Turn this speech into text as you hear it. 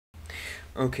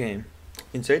Okay,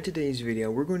 inside today's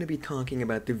video, we're going to be talking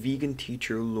about the vegan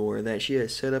teacher lore that she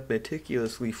has set up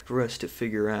meticulously for us to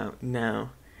figure out. Now,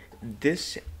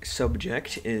 this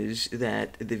subject is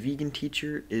that the vegan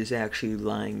teacher is actually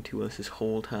lying to us this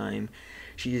whole time.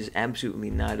 She is absolutely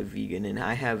not a vegan, and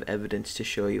I have evidence to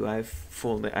show you.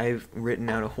 I've written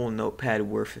out a whole notepad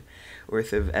worth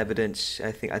of evidence.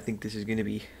 I think this is going to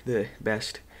be the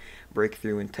best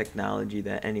breakthrough in technology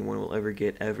that anyone will ever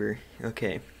get ever.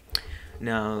 Okay.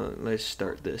 Now, let's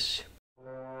start this.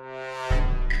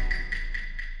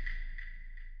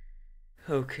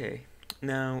 Okay,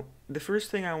 now, the first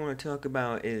thing I want to talk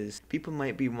about is people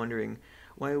might be wondering,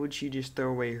 why would she just throw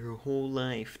away her whole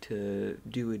life to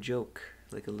do a joke?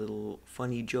 Like a little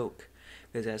funny joke?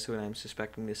 Because that's what I'm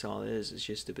suspecting this all is. It's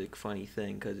just a big funny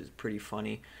thing because it's pretty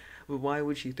funny. But why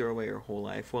would she throw away her whole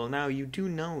life? Well, now you do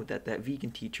know that that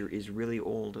vegan teacher is really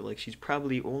old. Like, she's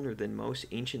probably older than most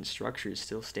ancient structures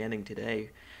still standing today,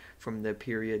 from the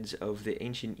periods of the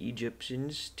ancient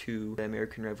Egyptians to the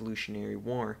American Revolutionary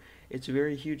War. It's a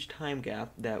very huge time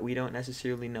gap that we don't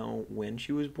necessarily know when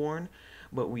she was born,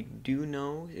 but we do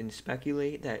know and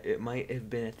speculate that it might have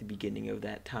been at the beginning of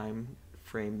that time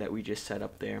frame that we just set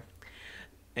up there,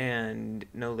 and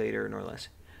no later nor less.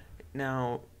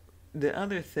 Now, the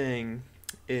other thing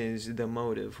is the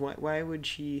motive. Why would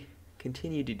she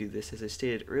continue to do this? As I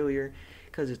stated earlier,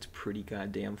 because it's pretty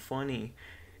goddamn funny.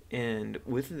 And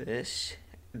with this,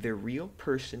 the real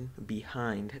person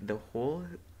behind the whole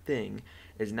thing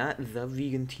is not the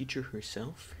vegan teacher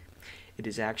herself. It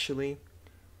is actually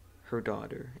her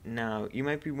daughter. Now, you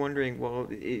might be wondering, well,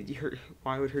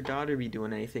 why would her daughter be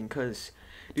doing anything? Because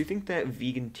do you think that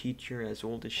vegan teacher, as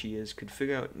old as she is, could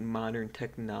figure out modern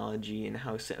technology and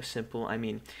how simple,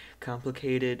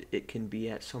 complicated it can be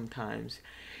at some times?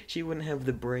 She wouldn't have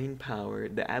the brain power,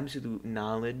 the absolute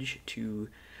knowledge to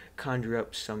conjure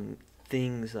up some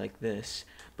things like this.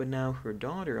 But now her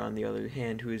daughter, on the other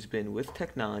hand, who has been with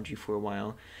technology for a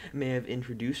while, may have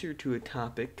introduced her to a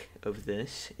topic of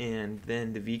this, and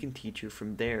then the vegan teacher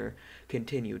from there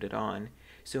continued it on.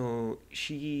 So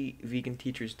vegan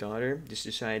teacher's daughter, just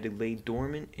decided to lay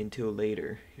dormant until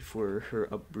later for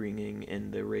her upbringing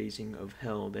and the raising of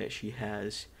hell that she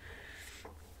has.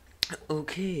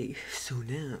 Okay, so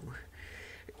now,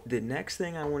 the next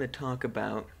thing I want to talk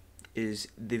about is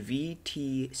the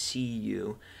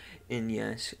V.T.C.U. And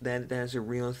yes, that's a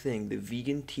real thing. The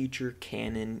Vegan Teacher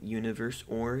Canon Universe,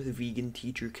 or the Vegan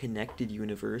Teacher Connected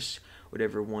Universe,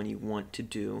 whatever one you want to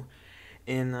do.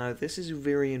 And this is a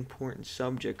very important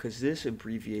subject because this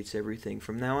abbreviates everything.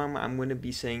 From now on, I'm going to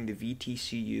be saying the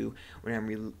V.T.C.U.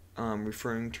 when I'm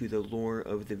referring to the lore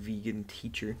of the vegan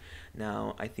teacher.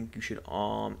 Now, I think you should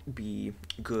all be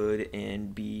good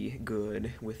and be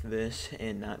good with this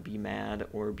and not be mad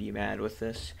or be mad with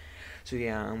this. So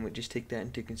yeah, I'm going to just take that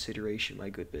into consideration, my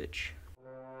good bitch.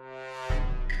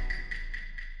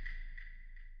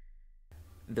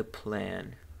 The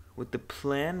plan. What the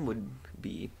plan would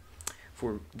be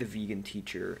for the vegan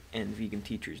teacher and vegan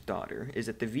teacher's daughter is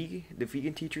that the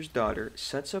vegan teacher's daughter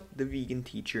sets up the vegan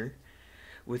teacher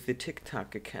with the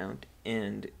TikTok account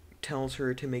and tells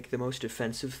her to make the most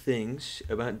offensive things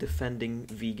about defending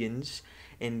vegans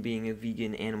and being a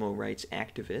vegan animal rights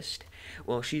activist,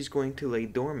 while she's going to lay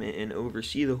dormant and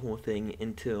oversee the whole thing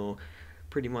until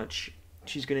pretty much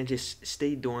she's going to just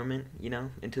stay dormant,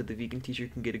 until the vegan teacher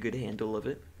can get a good handle of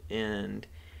it, and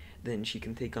then she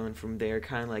can take on from there,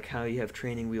 kind of like how you have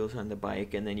training wheels on the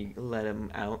bike and then you let them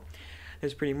out.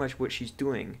 That's pretty much what she's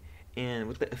doing. And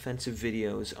with the offensive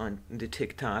videos on the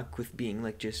TikTok, with being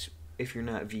like, just, if you're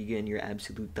not vegan, you're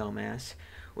absolute dumbass,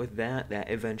 with that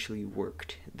eventually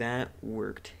worked. That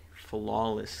worked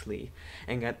flawlessly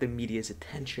and got the media's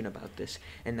attention about this.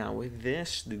 And now with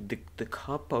this, the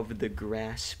cup of the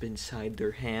grasp inside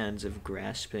their hands of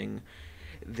grasping,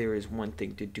 there is one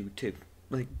thing to do to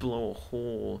blow a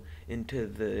hole into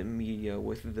the media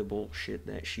with the bullshit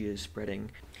that she is spreading.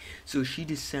 So she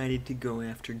decided to go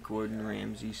after Gordon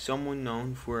Ramsay, someone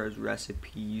known for his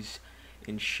recipes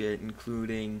and shit,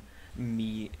 including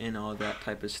meat and all that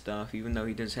type of stuff, even though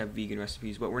he does have vegan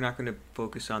recipes, but we're not going to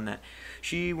focus on that.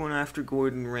 She went after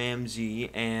Gordon Ramsay,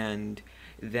 and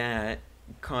that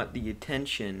caught the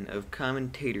attention of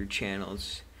commentator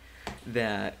channels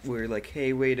that were like,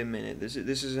 hey, wait a minute, this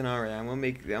isn't alright. I'm gonna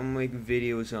make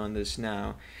videos on this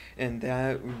now. And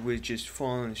that was just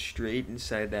falling straight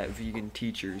inside that vegan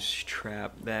teacher's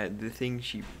trap. That the thing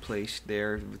she placed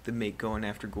there with the going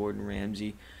after Gordon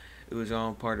Ramsay, it was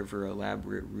all part of her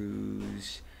elaborate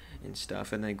ruse and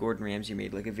stuff. And then Gordon Ramsay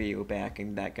made like a video back,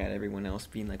 and that got everyone else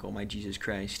being like, oh my Jesus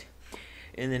Christ.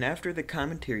 And then after the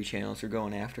commentary channels were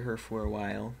going after her for a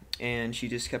while, and she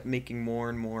just kept making more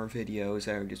and more videos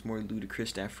that are just more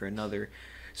ludicrous after another.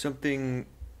 Something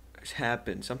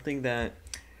happened, something that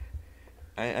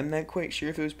I'm not quite sure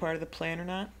if it was part of the plan or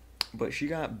not, but she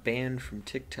got banned from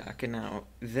TikTok. And now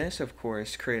this, of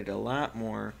course, created a lot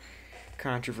more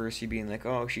controversy, being like,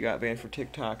 oh, she got banned from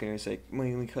TikTok, and it was like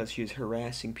mainly because she was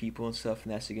harassing people and stuff,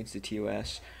 and that's against the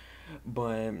TOS.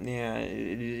 But yeah,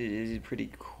 it is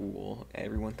pretty cool.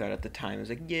 Everyone thought at the time, it was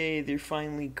like, yay, they're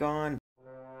finally gone.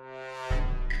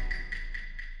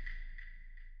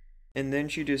 And then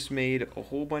she just made a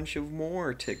whole bunch of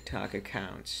more TikTok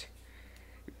accounts.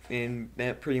 And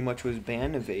that pretty much was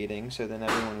ban evading, so then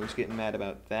everyone was getting mad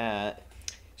about that.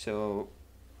 So,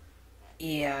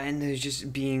 yeah, and there's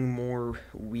just being more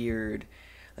weird,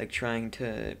 like trying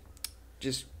to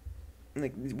just,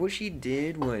 like, what she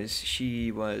did was she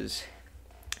was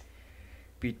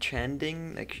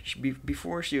pretending, like,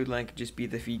 before she would, like, just be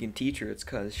the vegan teacher. It's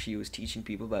because she was teaching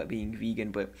people about being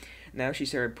vegan, but now she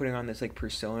started putting on this, like,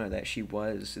 persona that she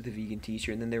was the vegan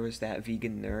teacher. And then there was that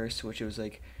vegan nurse, which was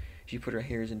like, she put her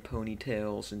hairs in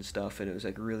ponytails and stuff, and it was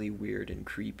like really weird and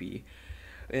creepy.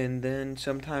 And then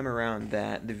sometime around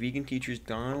that, the vegan teacher's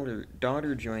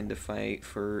daughter joined the fight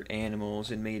for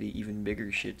animals and made an even bigger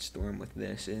shitstorm with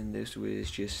this. And this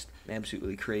was just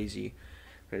absolutely crazy,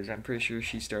 because I'm pretty sure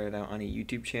she started out on a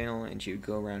YouTube channel, and she would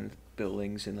go around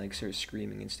buildings and like start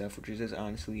screaming and stuff, which is just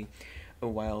honestly a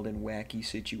wild and wacky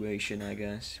situation, I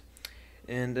guess.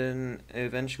 And then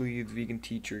eventually the vegan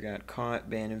teacher got caught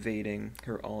ban evading,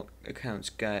 her alt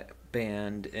accounts got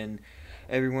banned, and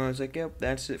everyone was like, yep,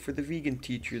 that's it for the vegan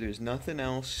teacher, there's nothing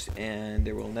else, and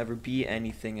there will never be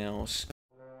anything else.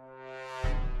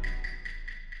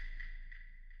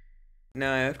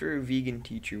 Now, after a vegan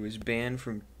teacher was banned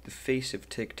from the face of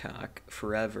TikTok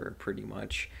forever, pretty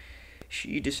much,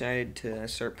 she decided to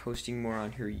start posting more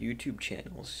on her YouTube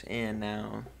channels. And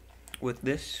now, with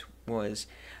this was,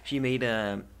 she made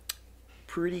a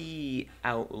pretty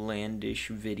outlandish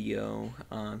video.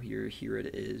 Here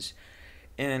it is.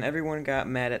 And everyone got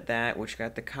mad at that, which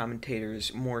got the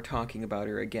commentators more talking about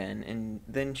her again. And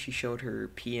then she showed her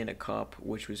pee in a cup,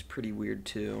 which was pretty weird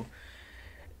too.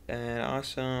 And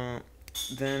also,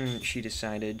 then she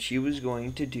decided she was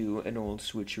going to do an old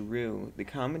switcheroo. The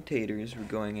commentators were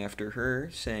going after her,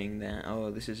 saying that,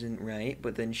 oh, this isn't right,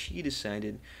 but then she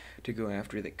decided to go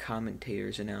after the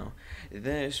commentators. And now,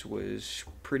 this was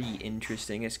pretty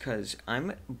interesting. It's because I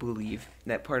believe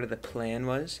that part of the plan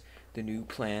was, the new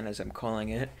plan as I'm calling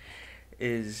it,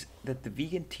 is that the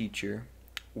vegan teacher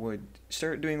would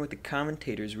start doing what the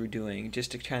commentators were doing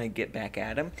just to kind of get back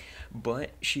at him,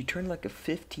 but she turned like a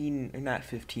not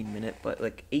 15 minute, but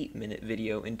like 8-minute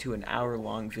video into an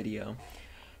hour-long video,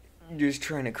 just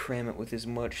trying to cram it with as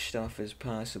much stuff as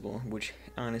possible, which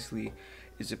honestly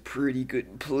is a pretty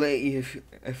good play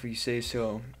if you say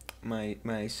so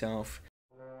myself.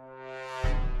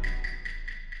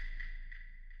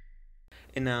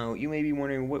 And now you may be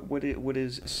wondering what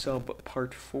is sub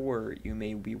part 4. You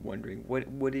may be wondering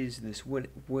what is this? What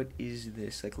is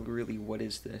this? Like, really, what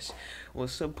is this? Well,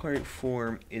 sub part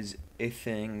 4 is a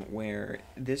thing where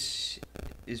this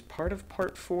is part of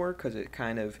part 4, because it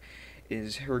kind of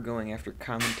is her going after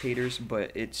commentators,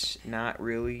 but it's not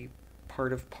really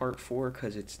part of part 4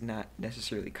 because it's not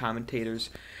necessarily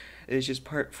commentators. It's just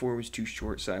part 4 was too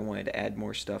short, so I wanted to add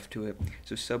more stuff to it.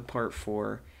 So sub part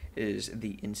 4 is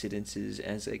the incidences,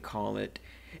 as they call it.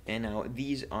 And now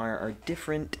these are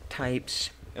different types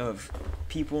of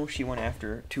people she went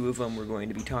after. 2 of them we're going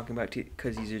to be talking about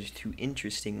because these are just 2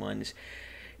 interesting ones.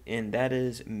 And that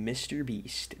is Mr.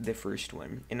 Beast, the first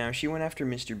one. And now she went after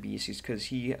Mr. Beast because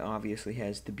he obviously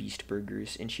has the Beast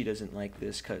burgers, and she doesn't like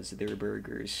this because they're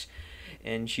burgers.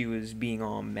 And she was being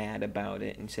all mad about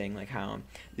it and saying like how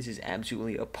this is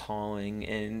absolutely appalling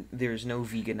and there's no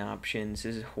vegan options,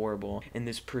 this is horrible, and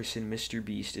this person, Mr.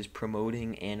 Beast, is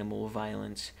promoting animal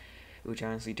violence, which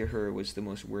honestly to her was the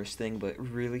most worst thing. But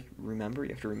really, you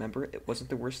have to remember, it wasn't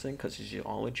the worst thing because it's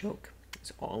all a joke.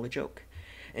 It's all a joke.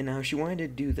 And now she wanted to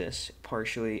do this,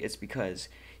 partially it's because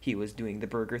he was doing the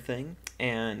burger thing,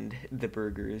 and the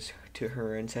burgers to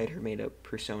her inside her made-up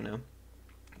persona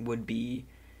would be,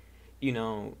 you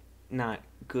know, not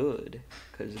good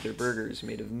because they're burgers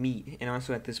made of meat. And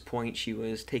also at this point she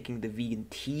was taking the vegan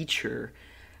teacher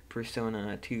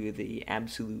persona to the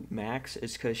absolute max.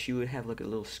 It's because she would have like a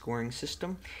little scoring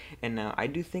system, and now I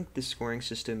do think the scoring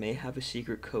system may have a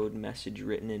secret code message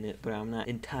written in it, but I'm not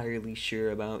entirely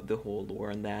sure about the whole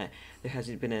lore on that. There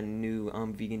hasn't been a new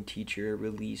vegan teacher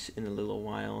release in a little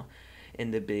while,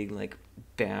 and the big like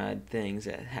bad things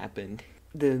that happened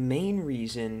the main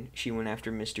reason she went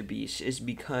after Mr. Beast is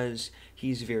because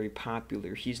he's very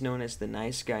popular. He's known as the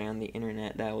nice guy on the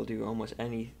internet that will do almost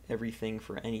everything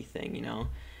for anything, you know.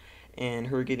 And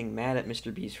her getting mad at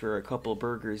Mr. Beast for a couple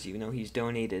burgers, even though he's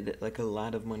donated like a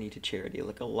lot of money to charity,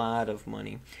 like a lot of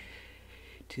money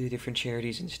to different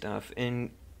charities and stuff.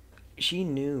 And she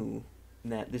knew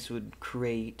that this would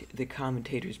create the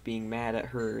commentators being mad at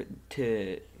her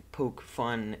to poke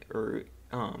fun or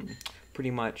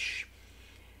pretty much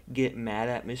get mad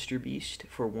at Mr. Beast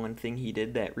for one thing he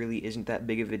did that really isn't that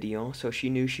big of a deal. So she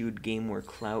knew she would gain more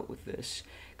clout with this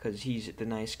because he's the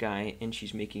nice guy and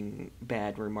she's making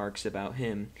bad remarks about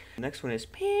him. The next one is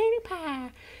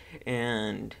PewDiePie.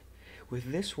 And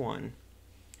with this one,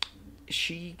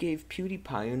 she gave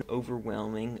PewDiePie an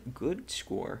overwhelming good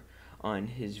score on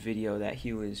his video that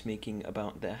he was making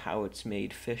about the how it's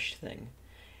made fish thing.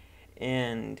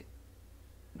 And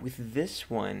with this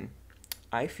one,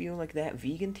 I feel like that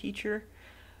vegan teacher,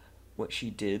 what she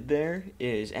did there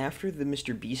is after the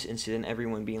Mr. Beast incident,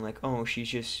 everyone being like, oh, she's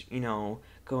just,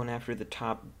 going after the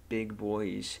top big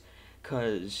boys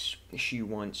because she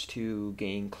wants to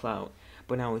gain clout.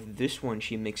 But now with this one,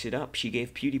 she mixed it up. She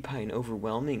gave PewDiePie an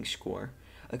overwhelming score.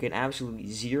 Like an absolutely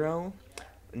 0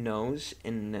 no's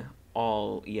and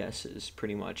all yeses,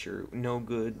 pretty much. Or no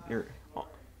good, or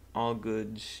all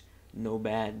goods, no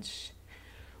bads.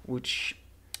 Which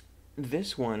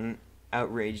this one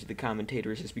outraged the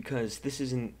commentators is because this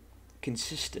isn't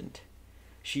consistent.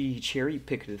 She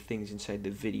cherry-picked the things inside the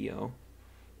video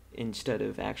instead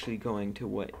of actually going to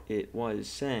what it was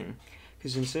saying.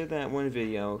 Because instead of that one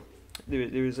video,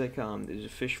 there was like there's a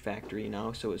fish factory,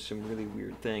 so it's some really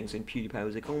weird things, and PewDiePie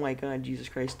was like, oh my god, Jesus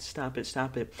Christ, stop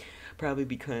it, probably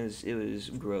because it was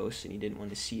gross and he didn't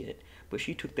want to see it. But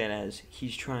she took that as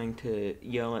he's trying to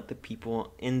yell at the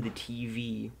people in the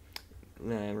TV,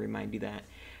 remind you that,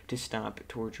 to stop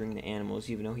torturing the animals,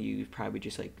 even though he was probably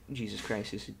just like, Jesus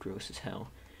Christ, this is gross as hell.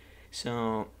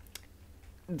 So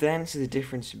that's the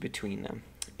difference between them.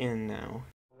 And now,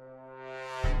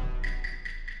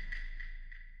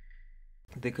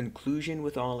 the conclusion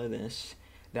with all of this,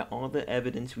 that all the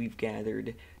evidence we've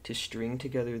gathered to string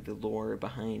together the lore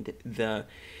behind the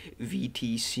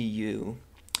V.T.C.U.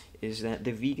 is that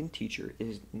the vegan teacher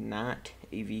is not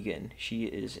a vegan. She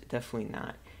is definitely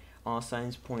not. All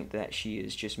signs point that she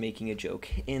is just making a joke,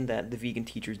 and that the vegan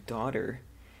teacher's daughter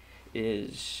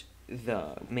is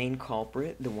the main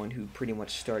culprit, the one who pretty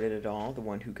much started it all, the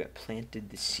one who planted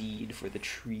the seed for the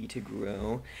tree to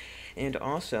grow, and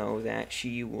also that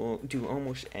she will do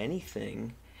almost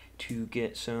anything to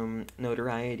get some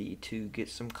notoriety, to get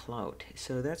some clout.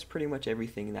 So that's pretty much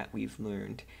everything that we've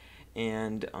learned.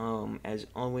 And as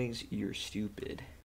always, you're stupid.